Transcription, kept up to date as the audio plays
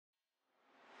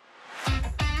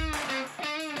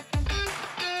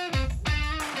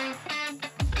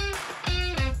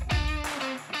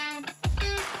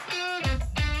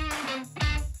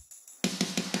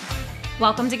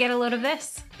Welcome to Get a Load of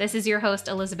This. This is your host,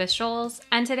 Elizabeth Scholes,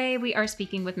 and today we are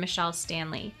speaking with Michele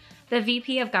Stanley, the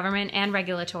VP of Government and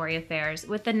Regulatory Affairs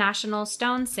with the National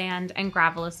Stone, Sand, and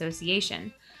Gravel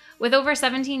Association. With over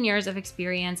 17 years of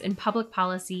experience in public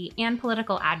policy and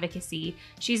political advocacy,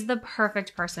 she's the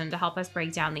perfect person to help us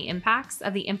break down the impacts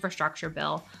of the infrastructure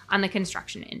bill on the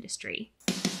construction industry.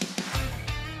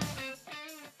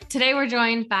 Today, we're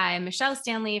joined by Michele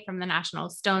Stanley from the National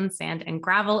Stone, Sand, and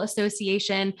Gravel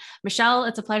Association. Michele,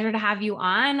 it's a pleasure to have you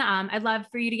on. I'd love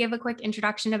for you to give a quick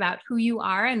introduction about who you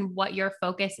are and what your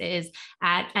focus is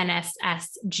at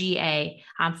NSSGA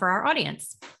for our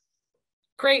audience.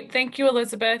 Great. Thank you,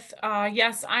 Elizabeth.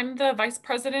 Yes, I'm the Vice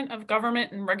President of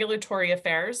Government and Regulatory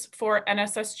Affairs for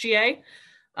NSSGA.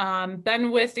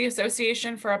 Been with the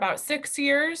association for about 6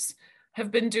 years. Have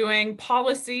been doing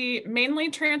policy, mainly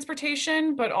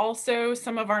transportation, but also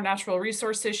some of our natural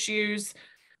resource issues,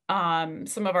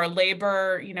 some of our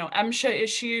labor, MSHA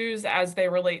issues as they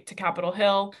relate to Capitol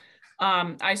Hill.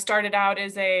 I started out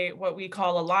as what we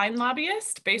call a line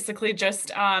lobbyist, basically just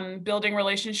building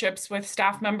relationships with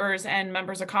staff members and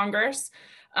members of Congress.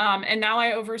 And now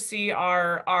I oversee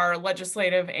our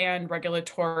legislative and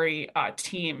regulatory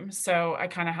team. So I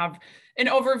kind of have an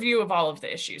overview of all of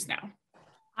the issues now.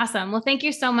 Awesome. Well, thank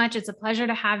you so much. It's a pleasure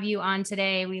to have you on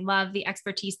today. We love the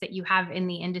expertise that you have in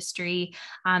the industry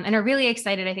and are really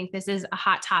excited. I think this is a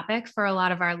hot topic for a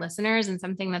lot of our listeners and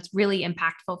something that's really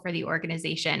impactful for the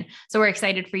organization. So we're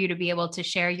excited for you to be able to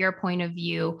share your point of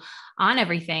view on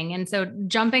everything. And so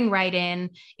jumping right in,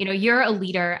 you're a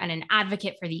leader and an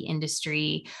advocate for the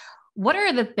industry. What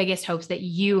are the biggest hopes that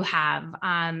you have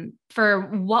for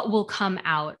what will come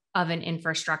out of an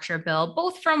infrastructure bill,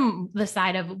 both from the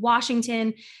side of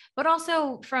Washington, but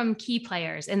also from key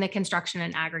players in the construction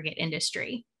and aggregate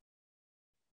industry?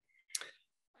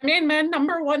 I mean, my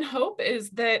number one hope is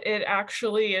that it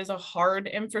actually is a hard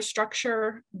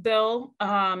infrastructure bill,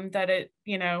 that it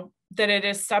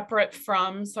is separate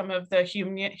from some of the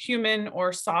human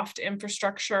or soft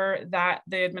infrastructure that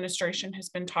the administration has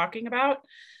been talking about.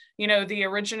 The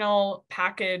original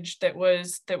package that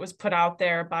was put out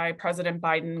there by President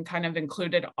Biden kind of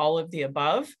included all of the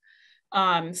above.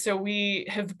 So we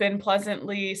have been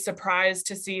pleasantly surprised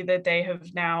to see that they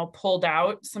have now pulled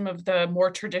out some of the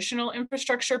more traditional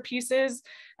infrastructure pieces.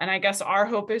 And I guess our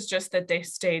hope is just that they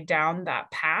stay down that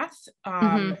path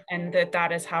and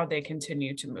that is how they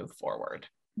continue to move forward.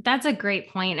 That's a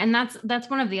great point. And that's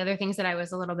one of the other things that I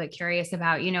was a little bit curious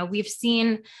about. We've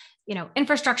seen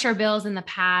infrastructure bills in the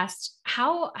past.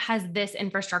 How has this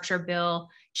infrastructure bill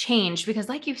changed? Because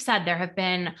like you've said, there have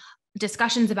been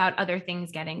discussions about other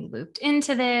things getting looped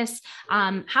into this.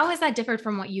 How has that differed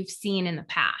from what you've seen in the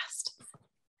past?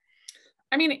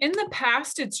 I mean, in the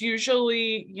past, it's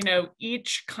usually,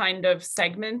 each kind of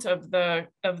segment of the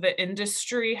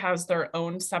industry has their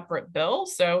own separate bill.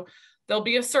 So there'll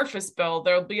be a surface bill,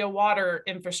 there'll be a water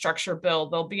infrastructure bill,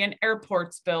 there'll be an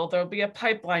airports bill, there'll be a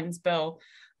pipelines bill.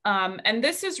 And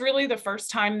this is really the first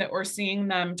time that we're seeing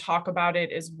them talk about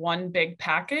it as one big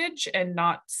package and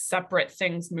not separate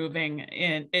things moving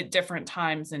at different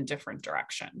times in different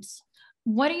directions.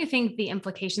 What do you think the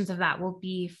implications of that will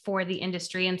be for the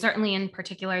industry, and certainly in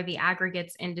particular the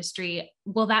aggregates industry?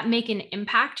 Will that make an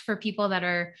impact for people that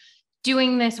are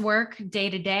doing this work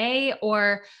day to day,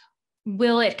 or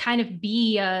will it kind of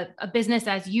be a business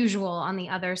as usual on the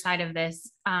other side of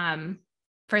this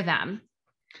for them?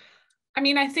 I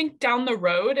mean, I think down the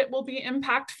road, it will be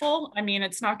impactful. I mean,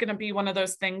 it's not going to be one of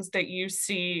those things that you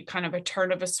see kind of a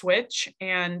turn of a switch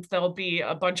and there'll be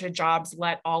a bunch of jobs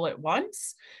let all at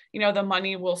once. The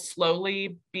money will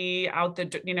slowly be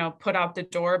put out the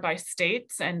door by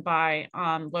states and by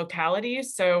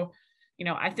localities. So,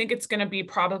 I think it's going to be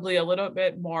probably a little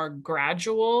bit more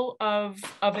gradual of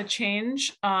a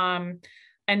change.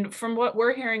 And from what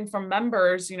we're hearing from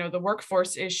members, the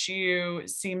workforce issue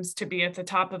seems to be at the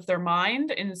top of their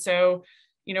mind. And so,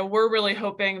 we're really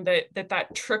hoping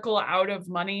that trickle out of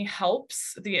money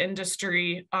helps the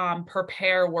industry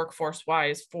prepare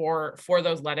workforce-wise for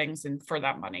those lettings and for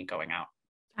that money going out.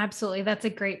 Absolutely. That's a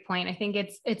great point. I think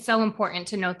it's so important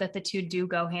to note that the two do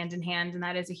go hand in hand, and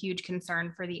that is a huge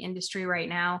concern for the industry right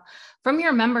now. From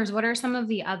your members, what are some of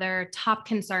the other top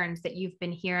concerns that you've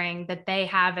been hearing that they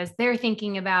have as they're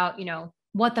thinking about,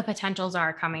 what the potentials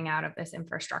are coming out of this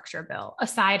infrastructure bill,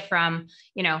 aside from,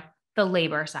 the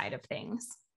labor side of things?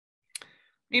 I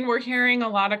mean, we're hearing a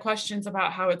lot of questions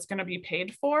about how it's going to be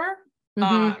paid for.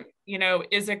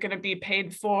 Is it going to be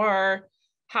paid for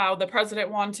how the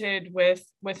president wanted with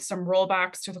some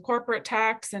rollbacks to the corporate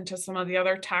tax and to some of the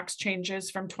other tax changes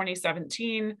from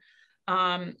 2017?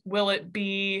 Will it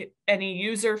be any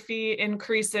user fee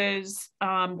increases,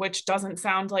 which doesn't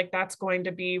sound like that's going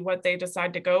to be what they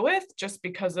decide to go with, just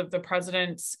because of the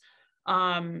president's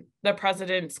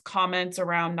comments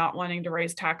around not wanting to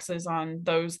raise taxes on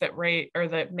those that rate or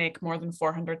that make more than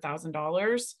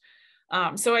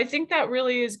 $400,000. So I think that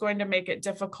really is going to make it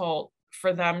difficult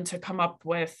for them to come up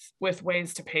with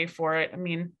ways to pay for it. I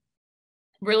mean,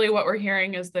 really what we're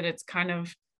hearing is that it's kind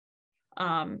of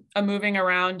a moving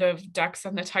around of decks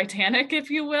on the Titanic, if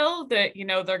you will, that, you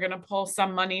know, they're going to pull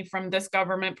some money from this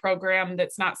government program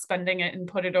that's not spending it and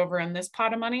put it over in this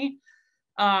pot of money,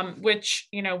 which,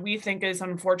 you know, we think is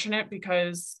unfortunate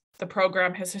because the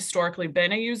program has historically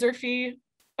been a user fee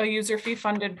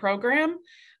funded program.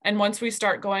 And once we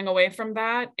start going away from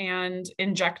that and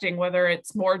injecting, whether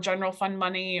it's more general fund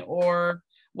money or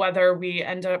whether we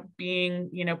end up being,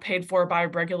 you know, paid for by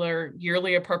regular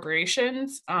yearly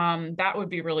appropriations, that would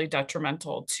be really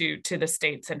detrimental to the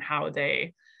states and how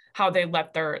they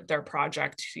let their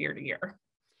project year to year.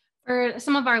 For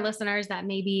some of our listeners that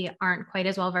maybe aren't quite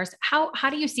as well versed, how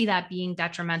do you see that being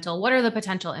detrimental? What are the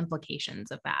potential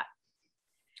implications of that?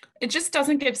 It just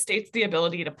doesn't give states the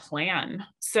ability to plan.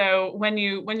 So when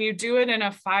you do it in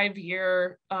a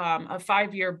 5-year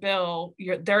bill,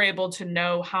 they're able to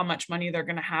know how much money they're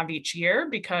going to have each year,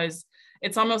 because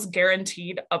it's almost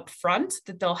guaranteed up front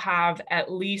that they'll have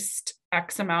at least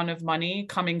X amount of money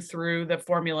coming through the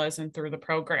formulas and through the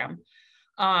program.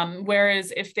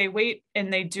 Whereas if they wait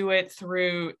and they do it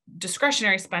through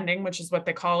discretionary spending, which is what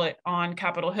they call it on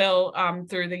Capitol Hill,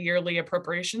 through the yearly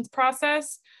appropriations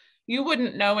process, you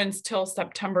wouldn't know until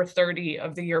September 30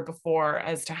 of the year before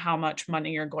as to how much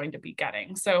money you're going to be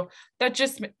getting. So that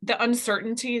just, the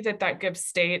uncertainty that gives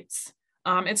states,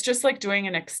 it's just like doing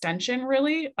an extension,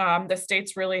 really. The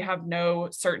states really have no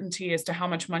certainty as to how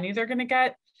much money they're going to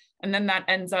get. And then that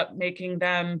ends up making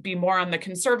them be more on the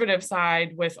conservative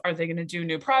side with, are they going to do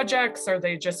new projects? Are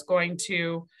they just going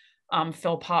to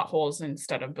fill potholes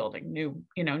instead of building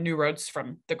new roads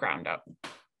from the ground up?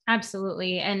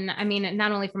 Absolutely. And I mean,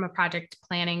 not only from a project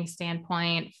planning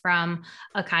standpoint, from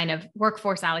a kind of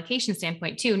workforce allocation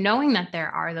standpoint too, knowing that there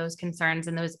are those concerns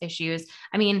and those issues.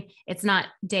 I mean, it's not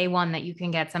day one that you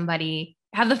can get somebody,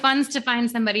 have the funds to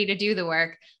find somebody to do the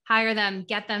work, hire them,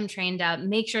 get them trained up,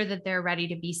 make sure that they're ready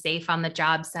to be safe on the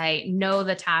job site, know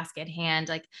the task at hand.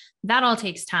 Like that all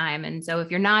takes time. And so if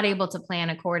you're not able to plan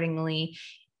accordingly,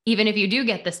 even if you do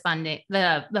get this funding,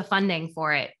 the funding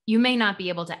for it, you may not be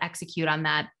able to execute on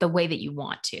that the way that you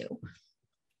want to.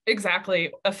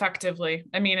 Exactly. Effectively.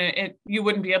 I mean, you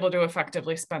wouldn't be able to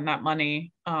effectively spend that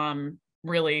money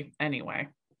really anyway.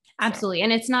 Absolutely. So.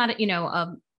 And it's not,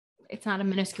 it's not a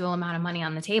minuscule amount of money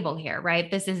on the table here,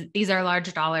 right? These are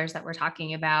large dollars that we're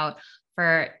talking about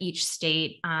for each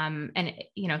state. And,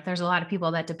 there's a lot of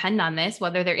people that depend on this,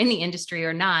 whether they're in the industry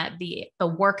or not. The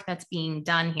work that's being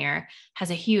done here has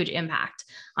a huge impact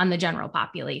on the general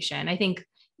population. I think,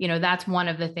 that's one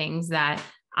of the things that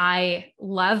I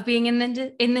love being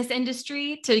in this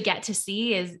industry to get to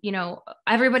see is,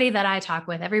 everybody that I talk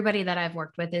with, everybody that I've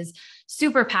worked with is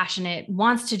super passionate,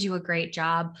 wants to do a great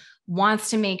job, wants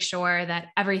to make sure that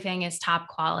everything is top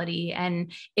quality.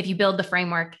 And if you build the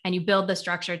framework and you build the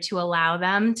structure to allow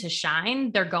them to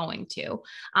shine, they're going to.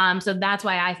 So that's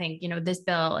why I think, this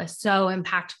bill is so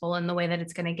impactful in the way that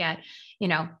it's going to get,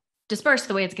 dispersed,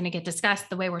 the way it's going to get discussed,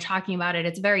 the way we're talking about it.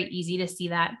 It's very easy to see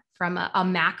that from a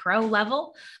macro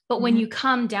level. But when you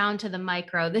come down to the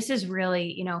micro, this is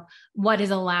really, what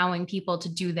is allowing people to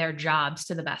do their jobs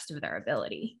to the best of their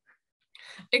ability.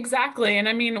 Exactly. And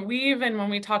I mean, when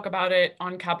we talk about it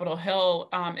on Capitol Hill,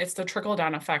 it's the trickle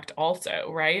down effect also,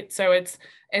 right? So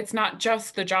it's not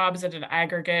just the jobs at an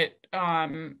aggregate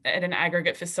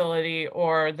facility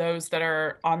or those that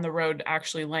are on the road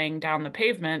actually laying down the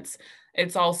pavements.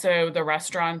 It's also the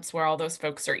restaurants where all those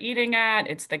folks are eating at.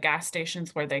 It's the gas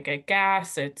stations where they get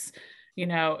gas. It's,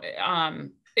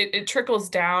 it trickles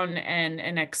down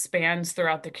and expands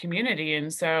throughout the community.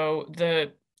 And so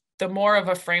the more of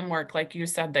a framework, like you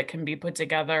said, that can be put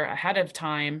together ahead of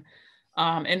time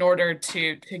in order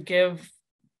to give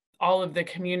all of the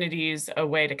communities a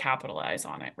way to capitalize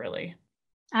on it, really.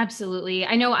 Absolutely.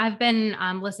 I know I've been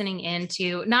listening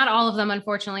into, not all of them,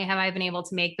 unfortunately, have I been able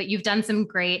to make, but you've done some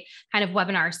great kind of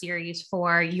webinar series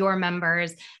for your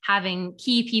members, having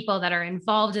key people that are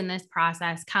involved in this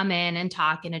process come in and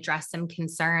talk and address some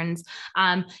concerns.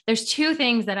 There's two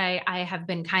things that I have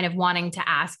been kind of wanting to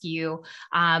ask you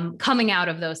coming out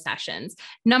of those sessions.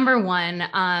 Number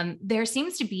one, there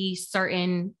seems to be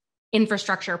certain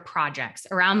infrastructure projects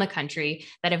around the country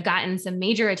that have gotten some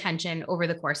major attention over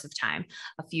the course of time.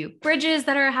 A few bridges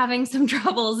that are having some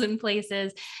troubles in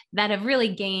places that have really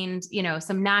gained,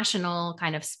 some national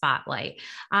kind of spotlight.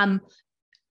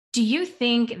 Do you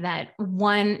think that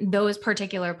those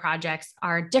particular projects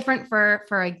are different for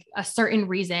a certain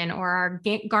reason, or are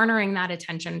garnering that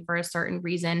attention for a certain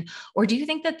reason? Or do you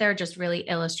think that they're just really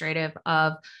illustrative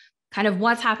of kind of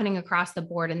what's happening across the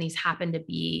board, and these happen to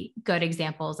be good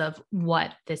examples of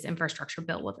what this infrastructure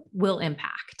bill will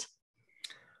impact?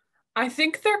 I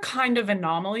think they're kind of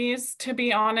anomalies, to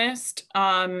be honest.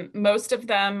 Most of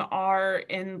them are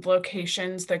in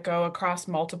locations that go across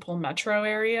multiple metro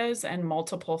areas and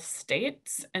multiple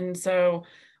states. And so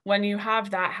when you have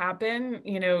that happen,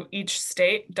 each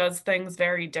state does things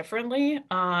very differently.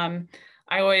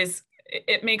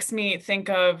 It makes me think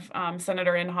of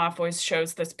Senator Inhofe always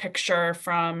shows this picture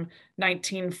from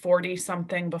 1940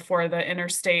 something, before the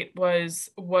interstate was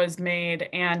made,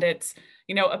 and it's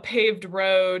a paved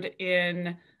road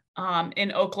in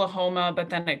Oklahoma, but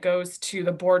then it goes to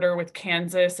the border with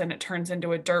Kansas and it turns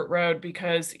into a dirt road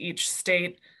because each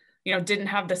state didn't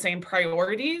have the same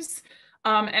priorities.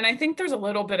 And I think there's a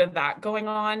little bit of that going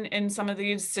on in some of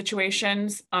these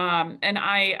situations. And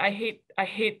I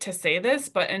hate to say this,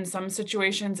 but in some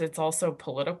situations, it's also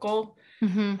political.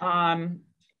 Mm-hmm.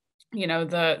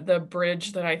 The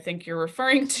bridge that I think you're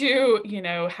referring to,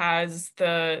 has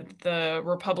the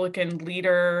Republican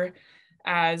leader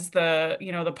as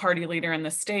the party leader in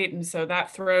the state. And so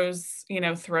that throws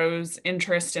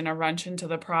interest and a wrench into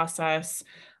the process.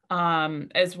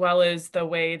 As well as the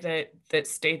way that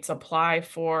states apply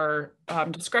for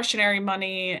discretionary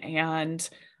money. And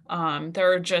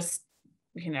there are just,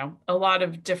 a lot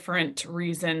of different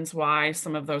reasons why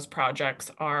some of those projects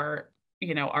are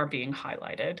being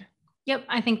highlighted. Yep,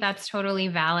 I think that's totally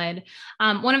valid.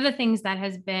 One of the things that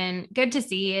has been good to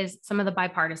see is some of the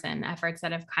bipartisan efforts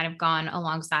that have kind of gone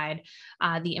alongside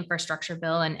the infrastructure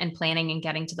bill and planning and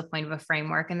getting to the point of a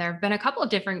framework. And there have been a couple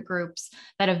of different groups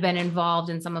that have been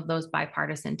involved in some of those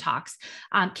bipartisan talks.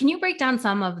 Can you break down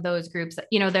some of those groups?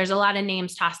 There's a lot of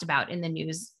names tossed about in the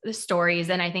news stories,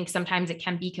 and I think sometimes it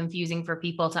can be confusing for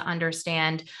people to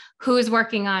understand who is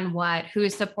working on what, who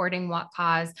is supporting what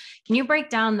cause. Can you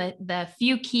break down the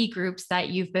few key groups that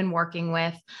you've been working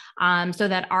with so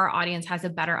that our audience has a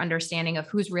better understanding of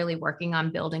who's really working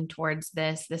on building towards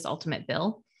this ultimate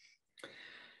bill?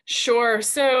 Sure.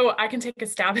 So I can take a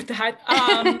stab at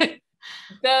that.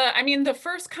 The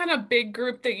first kind of big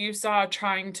group that you saw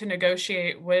trying to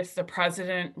negotiate with the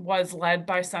president was led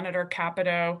by Senator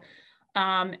Capito.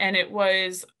 And it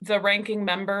was the ranking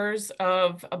members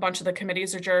of a bunch of the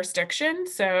committees of jurisdiction.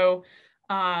 So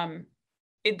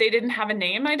they didn't have a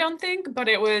name, I don't think, but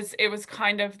it was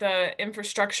kind of the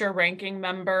infrastructure ranking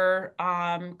member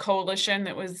coalition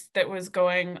that was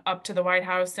going up to the White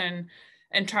House and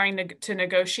trying to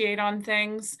negotiate on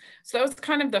things. So that was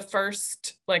kind of the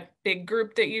first big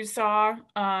group that you saw.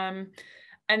 And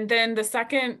then the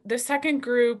second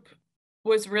group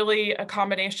was really a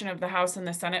combination of the House and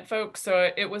the Senate folks.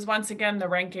 So it was once again the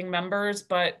ranking members,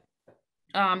 but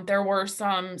there were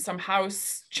some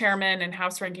House chairmen and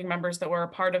House ranking members that were a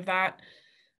part of that.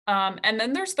 And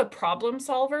then there's the problem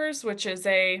solvers, which is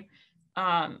a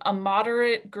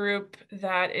moderate group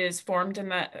that has formed in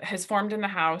the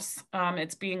House.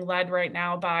 It's being led right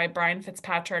now by Brian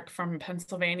Fitzpatrick from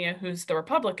Pennsylvania, who's the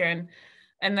Republican,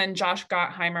 and then Josh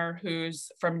Gottheimer,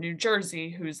 who's from New Jersey,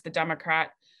 who's the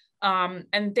Democrat.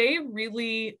 And they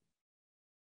really,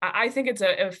 I think it's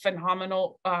a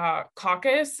phenomenal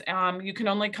caucus. You can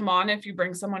only come on if you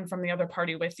bring someone from the other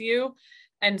party with you.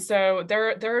 And so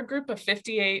they're a group of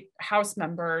 58 House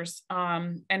members.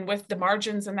 And with the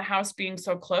margins in the House being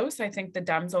so close, I think the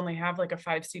Dems only have a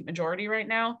 5-seat majority right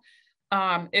now.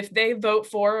 If they vote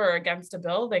for or against a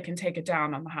bill, they can take it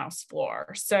down on the House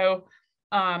floor. So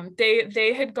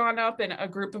they had gone up, and a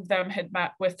group of them had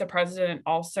met with the president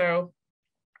also.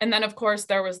 And then, of course,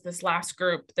 there was this last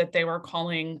group that they were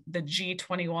calling the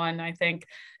G21. I think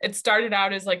it started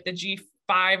out as the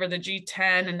G5 or the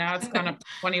G10, and now it's gone up to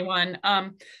 21.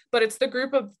 But it's the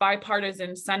group of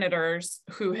bipartisan senators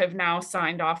who have now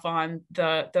signed off on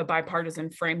the bipartisan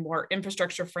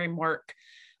infrastructure framework.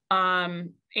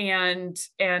 And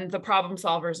the problem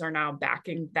solvers are now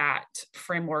backing that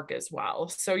framework as well.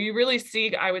 So you really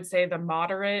see, I would say, the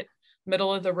moderate,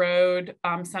 middle of the road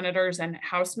senators and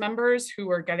House members who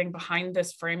are getting behind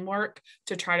this framework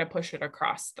to try to push it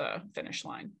across the finish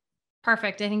line.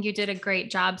 Perfect. I think you did a great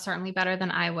job, certainly better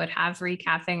than I would have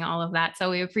recapping all of that.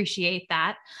 So we appreciate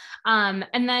that. And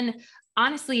then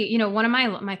honestly, one of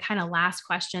my kind of last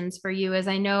questions for you is,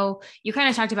 I know you kind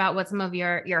of talked about what some of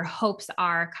your hopes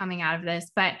are coming out of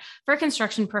this, but for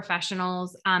construction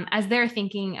professionals, as they're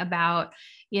thinking about,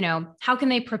 how can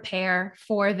they prepare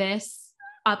for this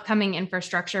upcoming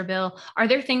infrastructure bill, are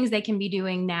there things they can be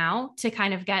doing now to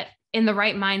kind of get in the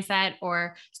right mindset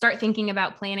or start thinking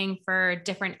about planning for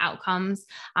different outcomes?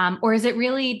 Or is it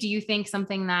really, do you think,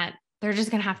 something that they're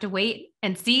just going to have to wait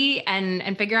and see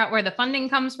and figure out where the funding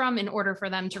comes from in order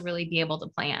for them to really be able to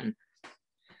plan?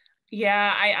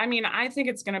 Yeah, I mean, I think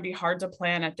it's going to be hard to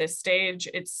plan at this stage.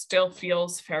 It still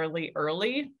feels fairly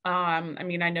early. I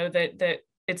mean, I know that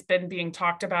it's been being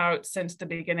talked about since the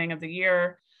beginning of the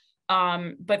year,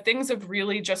 but things have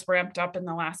really just ramped up in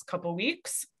the last couple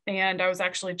weeks. And I was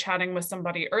actually chatting with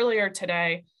somebody earlier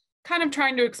today, kind of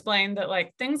trying to explain that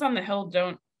like things on the Hill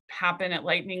don't happen at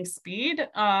lightning speed,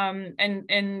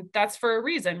 and that's for a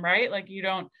reason, right? Like you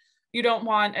don't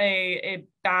want a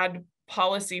bad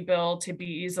policy bill to be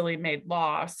easily made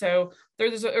law. So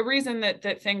there's a reason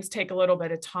that things take a little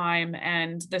bit of time,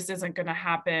 and this isn't going to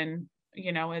happen,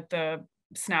 at the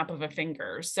snap of a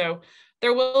finger. So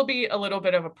there will be a little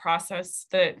bit of a process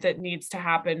that needs to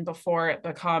happen before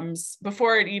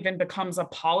it even becomes a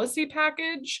policy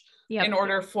package. Yep. In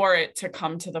order for it to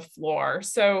come to the floor.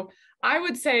 So I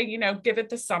would say, give it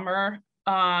the summer.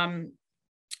 And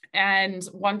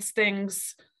once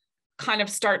things kind of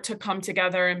start to come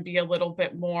together and be a little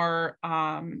bit more,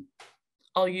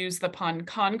 I'll use the pun,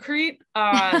 concrete,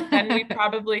 then we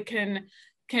probably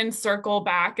can circle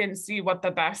back and see what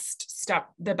the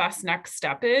best next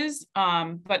step is.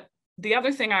 But the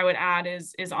other thing I would add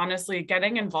is honestly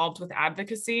getting involved with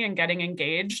advocacy and getting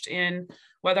engaged in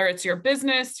whether it's your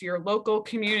business, your local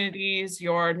communities,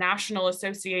 your national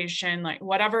association, like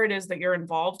whatever it is that you're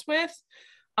involved with.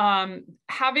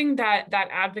 Having that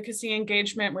advocacy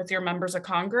engagement with your members of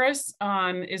Congress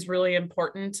is really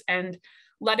important, and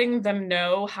letting them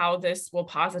know how this will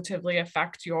positively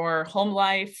affect your home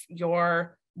life,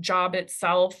 your job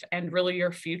itself, and really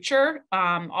your future.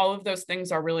 All of those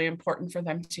things are really important for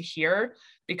them to hear,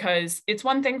 because it's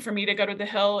one thing for me to go to the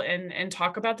Hill and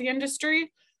talk about the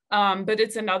industry, but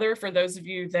it's another for those of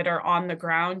you that are on the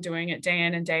ground doing it day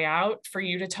in and day out, for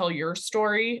you to tell your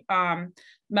story.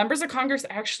 Members of Congress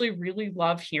actually really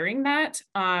love hearing that,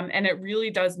 and it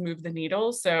really does move the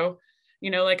needle. So,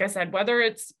 like I said, whether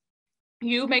it's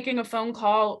you making a phone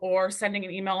call or sending an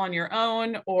email on your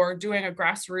own, or doing a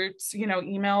grassroots,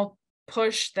 email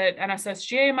push that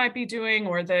NSSGA might be doing,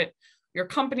 or that your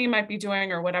company might be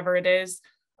doing, or whatever it is,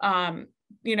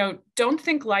 don't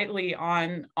think lightly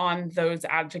on those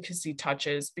advocacy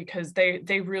touches, because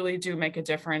they really do make a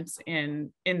difference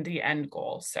in the end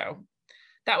goal. So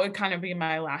that would kind of be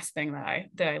my last thing that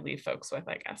I leave folks with,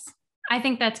 I guess. I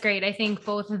think that's great. I think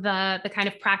both the kind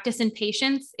of practice and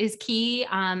patience is key,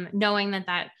 knowing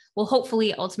that will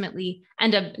hopefully ultimately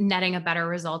end up netting a better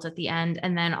result at the end,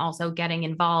 and then also getting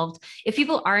involved. If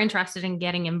people are interested in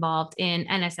getting involved in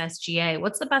NSSGA,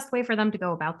 what's the best way for them to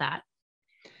go about that?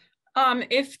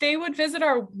 If they would visit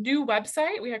our new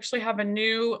website, we actually have a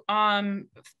new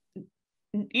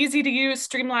easy to use,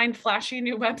 streamlined, flashy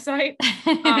new website.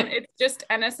 It's just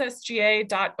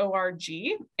nssga.org,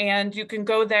 and you can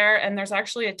go there, and there's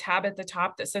actually a tab at the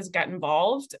top that says get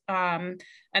involved, and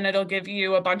it'll give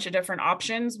you a bunch of different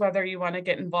options, whether you want to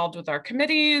get involved with our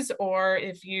committees, or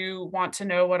if you want to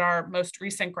know what our most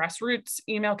recent grassroots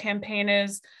email campaign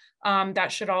is.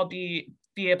 That should all be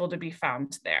able to be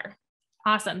found there.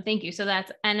 Awesome. Thank you. So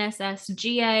that's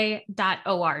nssga.org.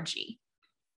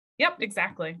 Yep,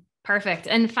 exactly. Perfect.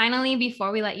 And finally,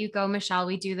 before we let you go, Michele,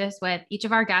 we do this with each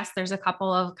of our guests. There's a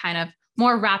couple of kind of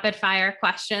more rapid fire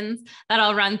questions that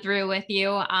I'll run through with you.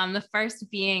 The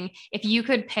first being, if you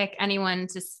could pick anyone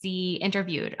to see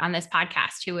interviewed on this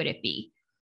podcast, who would it be?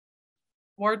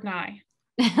 Ward Nye.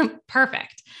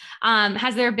 Perfect.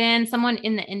 Has there been someone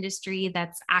in the industry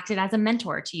that's acted as a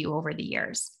mentor to you over the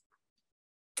years?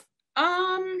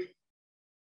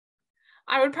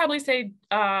 I would probably say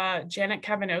Janet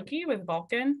Kavinoky with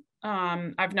Vulcan.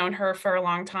 I've known her for a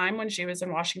long time when she was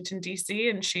in Washington, D.C.,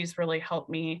 and she's really helped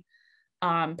me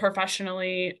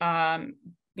professionally,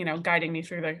 guiding me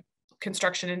through the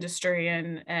construction industry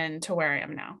and to where I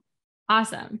am now.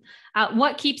 Awesome.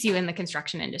 What keeps you in the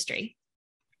construction industry?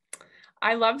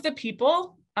 I love the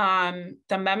people,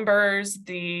 the members,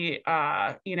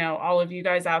 all of you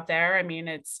guys out there. I mean,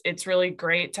 it's really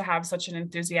great to have such an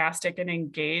enthusiastic and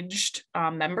engaged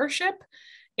membership.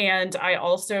 And I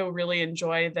also really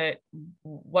enjoy that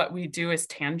what we do is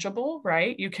tangible,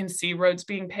 right? You can see roads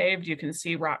being paved, you can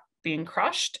see rock being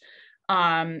crushed.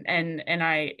 And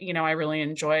I really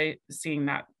enjoy seeing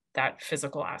that that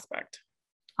physical aspect.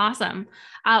 Awesome.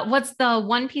 What's the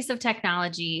one piece of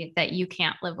technology that you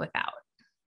can't live without?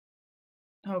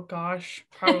 Oh gosh,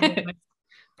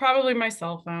 probably my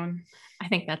cell phone. I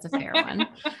think that's a fair one.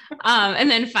 And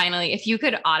then finally, if you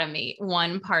could automate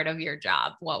one part of your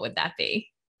job, what would that be?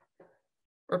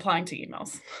 Replying to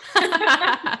emails.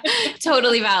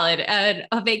 Totally valid.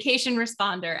 A vacation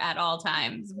responder at all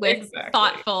times with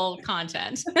thoughtful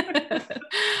content.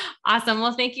 Awesome.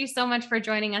 Well, thank you so much for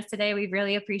joining us today. We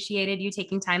really appreciated you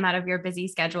taking time out of your busy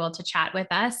schedule to chat with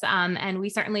us. And we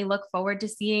certainly look forward to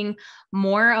seeing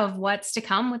more of what's to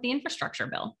come with the infrastructure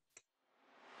bill.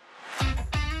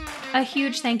 A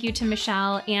huge thank you to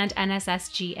Michele and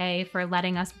NSSGA for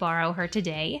letting us borrow her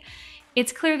today.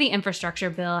 It's clear the infrastructure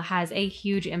bill has a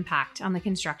huge impact on the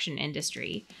construction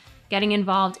industry. Getting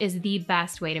involved is the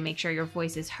best way to make sure your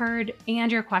voice is heard and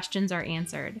your questions are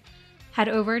answered. Head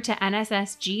over to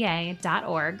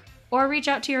nssga.org or reach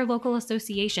out to your local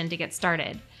association to get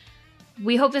started.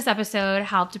 We hope this episode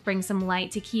helped bring some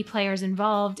light to key players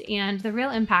involved and the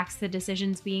real impacts the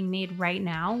decisions being made right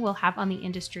now will have on the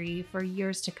industry for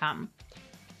years to come.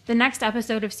 The next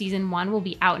episode of Season 1 will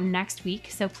be out next week,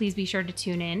 so please be sure to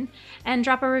tune in and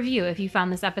drop a review if you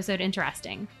found this episode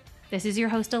interesting. This is your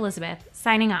host, Elizabeth,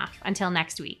 signing off until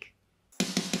next week.